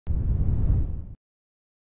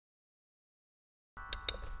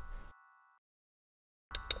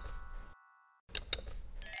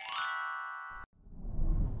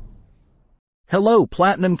Hello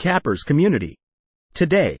Platinum Cappers community.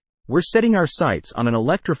 Today, we're setting our sights on an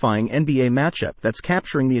electrifying NBA matchup that's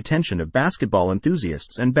capturing the attention of basketball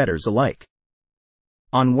enthusiasts and bettors alike.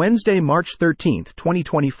 On Wednesday, March 13,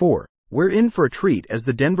 2024, we're in for a treat as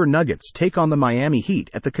the Denver Nuggets take on the Miami Heat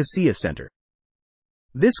at the Kaseya Center.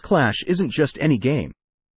 This clash isn't just any game.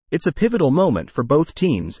 It's a pivotal moment for both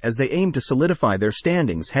teams as they aim to solidify their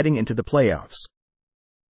standings heading into the playoffs.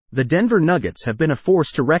 The Denver Nuggets have been a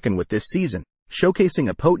force to reckon with this season, showcasing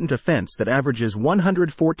a potent offense that averages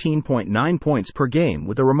 114.9 points per game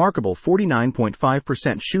with a remarkable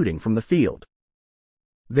 49.5% shooting from the field.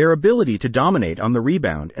 Their ability to dominate on the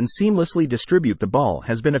rebound and seamlessly distribute the ball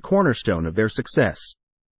has been a cornerstone of their success.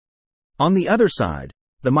 On the other side,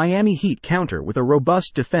 the Miami Heat counter with a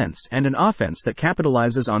robust defense and an offense that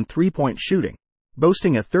capitalizes on three-point shooting,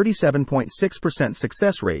 boasting a 37.6%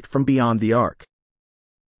 success rate from beyond the arc.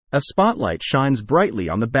 A spotlight shines brightly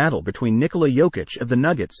on the battle between Nikola Jokic of the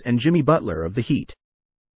Nuggets and Jimmy Butler of the Heat.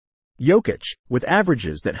 Jokic, with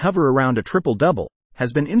averages that hover around a triple-double,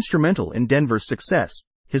 has been instrumental in Denver's success,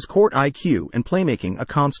 his court IQ and playmaking a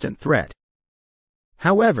constant threat.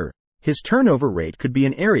 However, his turnover rate could be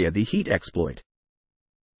an area the Heat exploit.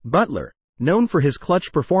 Butler, known for his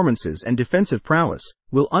clutch performances and defensive prowess,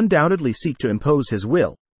 will undoubtedly seek to impose his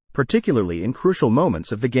will, particularly in crucial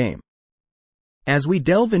moments of the game. As we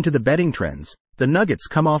delve into the betting trends, the Nuggets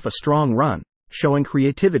come off a strong run, showing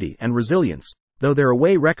creativity and resilience, though their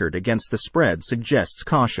away record against the spread suggests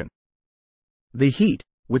caution. The Heat,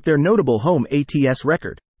 with their notable home ATS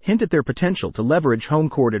record, hint at their potential to leverage home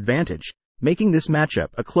court advantage, making this matchup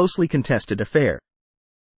a closely contested affair.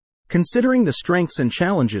 Considering the strengths and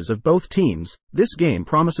challenges of both teams, this game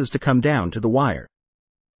promises to come down to the wire.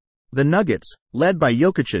 The Nuggets, led by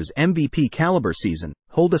Jokic's MVP-caliber season,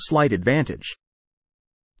 hold a slight advantage.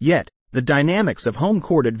 Yet, the dynamics of home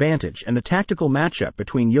court advantage and the tactical matchup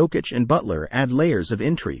between Jokic and Butler add layers of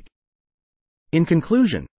intrigue. In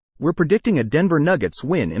conclusion, we're predicting a Denver Nuggets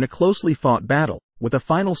win in a closely fought battle, with a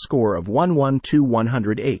final score of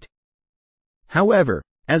 112-108. However,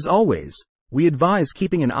 as always, we advise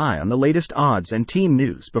keeping an eye on the latest odds and team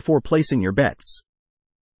news before placing your bets.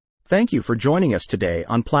 Thank you for joining us today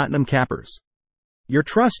on Platinum Cappers. Your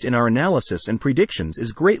trust in our analysis and predictions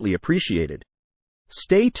is greatly appreciated.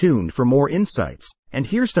 Stay tuned for more insights, and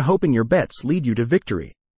here's to hoping your bets lead you to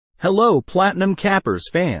victory. Hello Platinum Cappers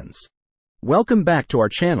fans! Welcome back to our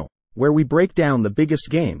channel, where we break down the biggest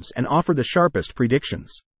games and offer the sharpest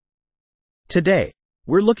predictions. Today,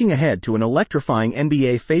 we're looking ahead to an electrifying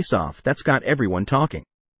NBA face-off that's got everyone talking.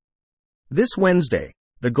 This Wednesday,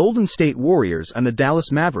 the Golden State Warriors and the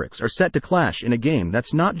Dallas Mavericks are set to clash in a game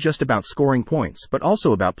that's not just about scoring points but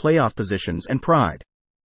also about playoff positions and pride.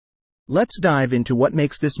 Let's dive into what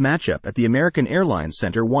makes this matchup at the American Airlines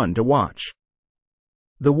Center one to watch.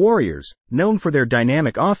 The Warriors, known for their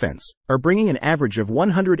dynamic offense, are bringing an average of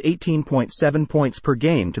 118.7 points per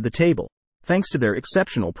game to the table, thanks to their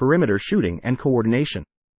exceptional perimeter shooting and coordination.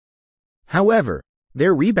 However,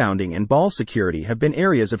 their rebounding and ball security have been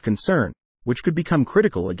areas of concern, which could become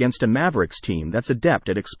critical against a Mavericks team that's adept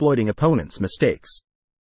at exploiting opponents' mistakes.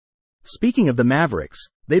 Speaking of the Mavericks,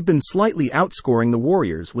 they've been slightly outscoring the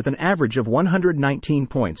Warriors with an average of 119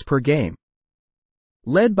 points per game.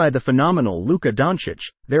 Led by the phenomenal Luka Doncic,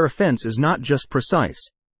 their offense is not just precise,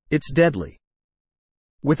 it's deadly.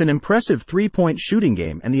 With an impressive three-point shooting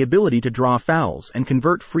game and the ability to draw fouls and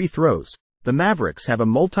convert free throws, the Mavericks have a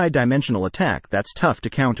multi-dimensional attack that's tough to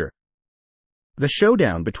counter. The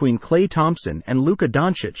showdown between Klay Thompson and Luka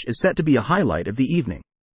Doncic is set to be a highlight of the evening.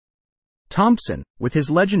 Thompson, with his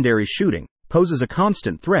legendary shooting, poses a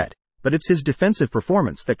constant threat, but it's his defensive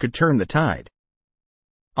performance that could turn the tide.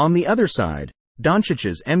 On the other side,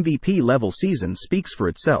 Doncic's MVP-level season speaks for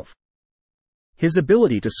itself. His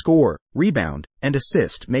ability to score, rebound, and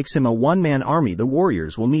assist makes him a one-man army the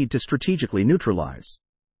Warriors will need to strategically neutralize.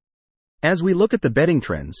 As we look at the betting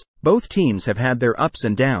trends, both teams have had their ups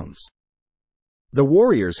and downs. The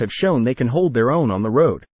Warriors have shown they can hold their own on the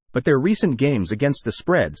road, but their recent games against the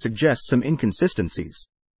spread suggest some inconsistencies.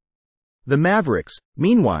 The Mavericks,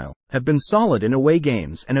 meanwhile, have been solid in away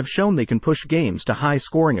games and have shown they can push games to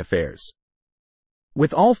high-scoring affairs.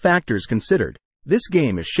 With all factors considered, this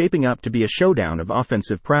game is shaping up to be a showdown of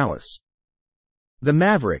offensive prowess. The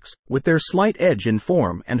Mavericks, with their slight edge in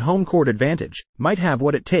form and home court advantage, might have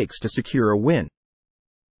what it takes to secure a win.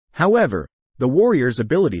 However, the Warriors'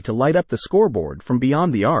 ability to light up the scoreboard from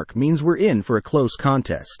beyond the arc means we're in for a close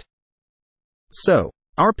contest. So,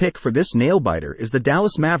 our pick for this nail-biter is the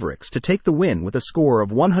Dallas Mavericks to take the win with a score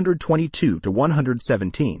of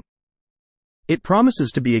 122-117. It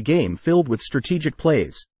promises to be a game filled with strategic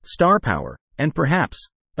plays, star power, and perhaps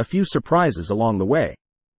a few surprises along the way.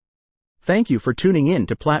 Thank you for tuning in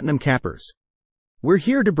to Platinum Cappers. We're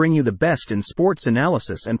here to bring you the best in sports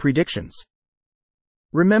analysis and predictions.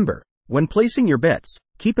 Remember, when placing your bets,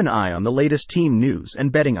 keep an eye on the latest team news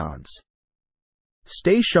and betting odds.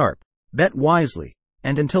 Stay sharp, bet wisely,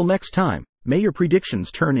 and until next time, may your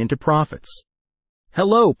predictions turn into profits.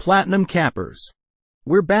 Hello, Platinum Cappers.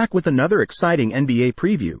 We're back with another exciting NBA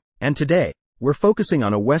preview, and today, we're focusing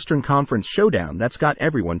on a Western Conference showdown that's got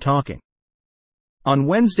everyone talking. On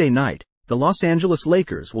Wednesday night, the Los Angeles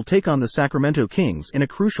Lakers will take on the Sacramento Kings in a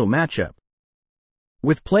crucial matchup.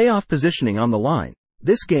 With playoff positioning on the line,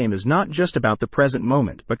 this game is not just about the present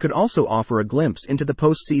moment but could also offer a glimpse into the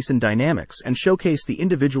postseason dynamics and showcase the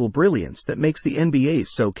individual brilliance that makes the NBA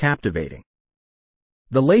so captivating.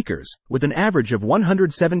 The Lakers, with an average of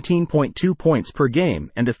 117.2 points per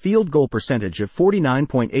game and a field goal percentage of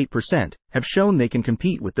 49.8%, have shown they can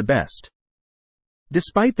compete with the best.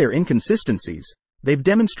 Despite their inconsistencies, they've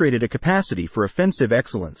demonstrated a capacity for offensive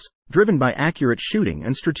excellence, driven by accurate shooting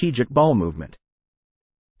and strategic ball movement.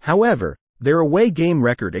 However, their away game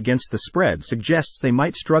record against the spread suggests they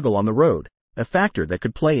might struggle on the road, a factor that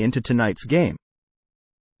could play into tonight's game.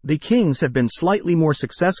 The Kings have been slightly more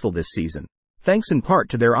successful this season, thanks in part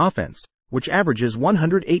to their offense, which averages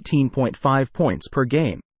 118.5 points per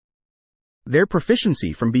game. Their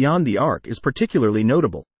proficiency from beyond the arc is particularly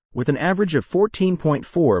notable, with an average of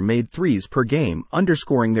 14.4 made threes per game,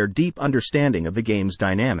 underscoring their deep understanding of the game's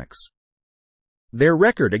dynamics. Their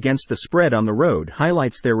record against the spread on the road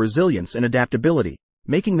highlights their resilience and adaptability,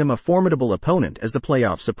 making them a formidable opponent as the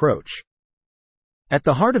playoffs approach. At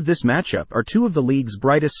the heart of this matchup are two of the league's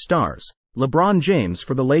brightest stars, LeBron James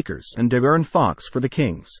for the Lakers and De'Aaron Fox for the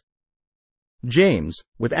Kings. James,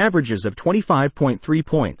 with averages of 25.3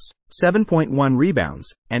 points, 7.1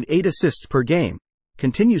 rebounds, and 8 assists per game,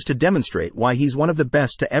 continues to demonstrate why he's one of the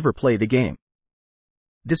best to ever play the game.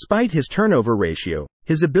 Despite his turnover ratio,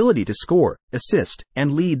 his ability to score, assist,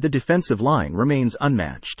 and lead the defensive line remains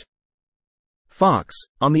unmatched. Fox,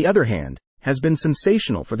 on the other hand, has been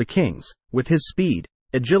sensational for the Kings, with his speed,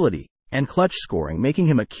 agility, and clutch scoring making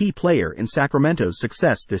him a key player in Sacramento's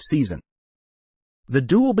success this season. The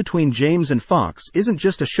duel between James and Fox isn't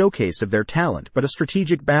just a showcase of their talent but a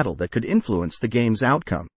strategic battle that could influence the game's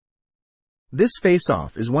outcome. This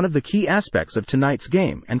face-off is one of the key aspects of tonight's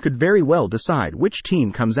game and could very well decide which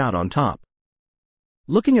team comes out on top.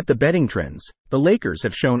 Looking at the betting trends, the Lakers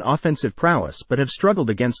have shown offensive prowess but have struggled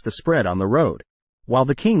against the spread on the road, while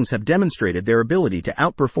the Kings have demonstrated their ability to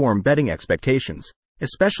outperform betting expectations,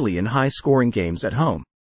 especially in high-scoring games at home.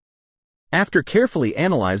 After carefully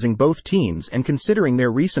analyzing both teams and considering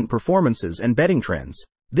their recent performances and betting trends,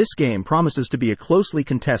 this game promises to be a closely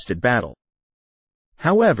contested battle.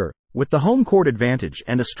 However, with the home court advantage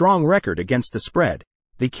and a strong record against the spread,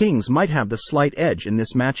 the Kings might have the slight edge in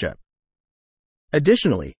this matchup.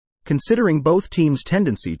 Additionally, considering both teams'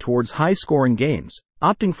 tendency towards high-scoring games,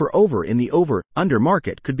 opting for over in the over-under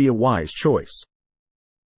market could be a wise choice.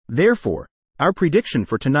 Therefore, our prediction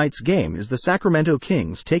for tonight's game is the Sacramento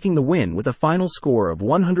Kings taking the win with a final score of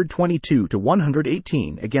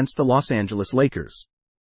 122-118 against the Los Angeles Lakers.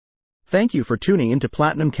 Thank you for tuning into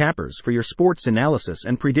Platinum Cappers for your sports analysis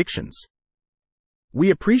and predictions. We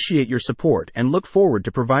appreciate your support and look forward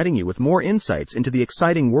to providing you with more insights into the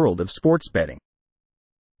exciting world of sports betting.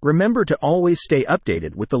 Remember to always stay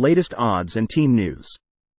updated with the latest odds and team news.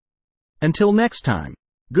 Until next time,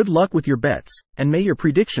 good luck with your bets, and may your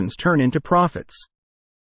predictions turn into profits.